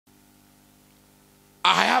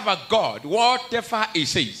have a God, whatever he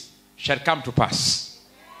says shall come to pass.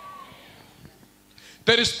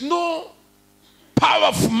 There is no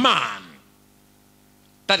powerful man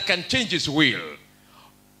that can change his will.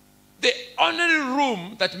 The only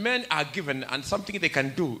room that men are given and something they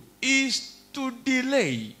can do is to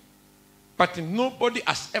delay. But nobody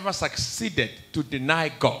has ever succeeded to deny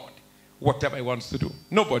God whatever he wants to do.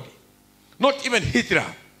 Nobody. Not even Hitler.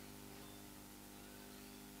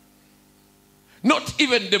 Not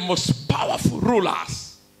even the most powerful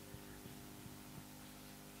rulers.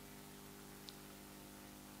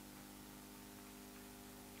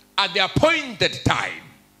 At the appointed time,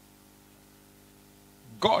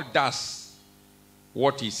 God does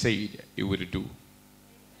what he said he will do.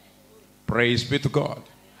 Praise be to God.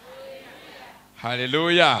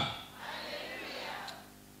 Hallelujah. Hallelujah.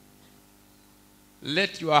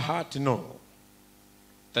 Let your heart know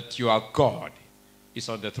that your God is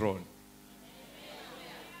on the throne.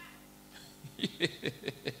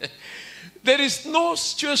 There is no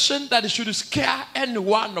situation that should scare any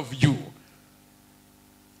one of you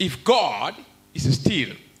if God is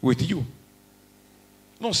still with you.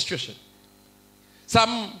 No situation.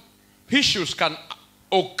 Some issues can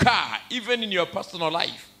occur even in your personal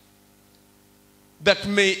life that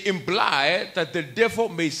may imply that the devil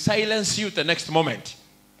may silence you the next moment.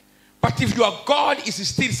 But if your God is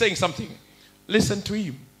still saying something, listen to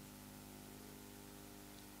him.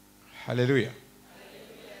 Hallelujah. Hallelujah.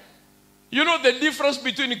 You know the difference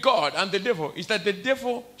between God and the devil is that the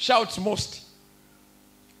devil shouts most.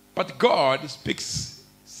 But God speaks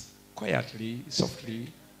quietly, softly.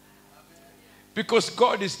 Because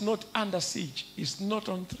God is not under siege. He's not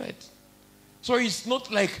on threat. So it's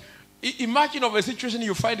not like, imagine of a situation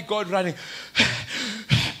you find God running.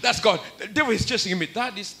 That's God. The devil is chasing me.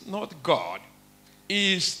 That is not God.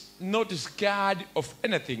 He is not scared of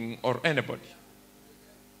anything or anybody.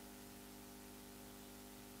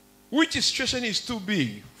 Which situation is too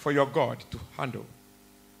big for your God to handle?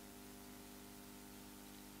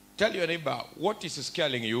 Tell your neighbor, what is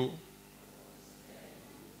scaring you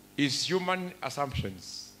is human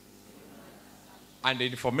assumptions and the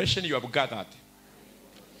information you have gathered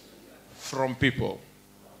from people.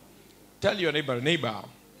 Tell your neighbor,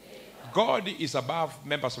 God is above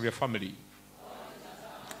members of your family.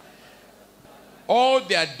 All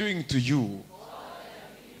they are doing to you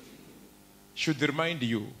should remind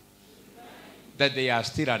you that they are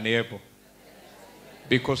still unable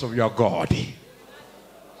because of your God.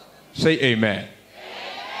 Say amen.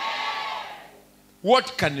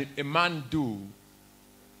 What can a man do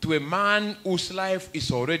to a man whose life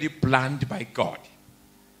is already planned by God?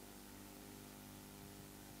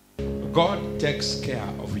 God takes care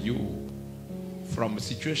of you from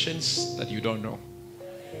situations that you don't know.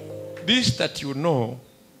 These that you know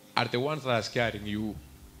are the ones that are scaring you.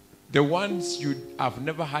 The ones you have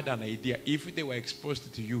never had an idea. If they were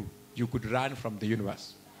exposed to you, you could run from the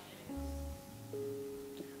universe.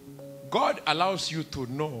 God allows you to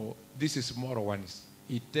know these small ones.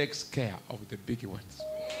 He takes care of the big ones.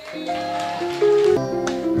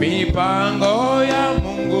 Mipango ya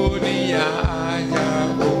Mungu ni ya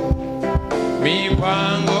ajabu.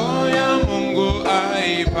 Mipango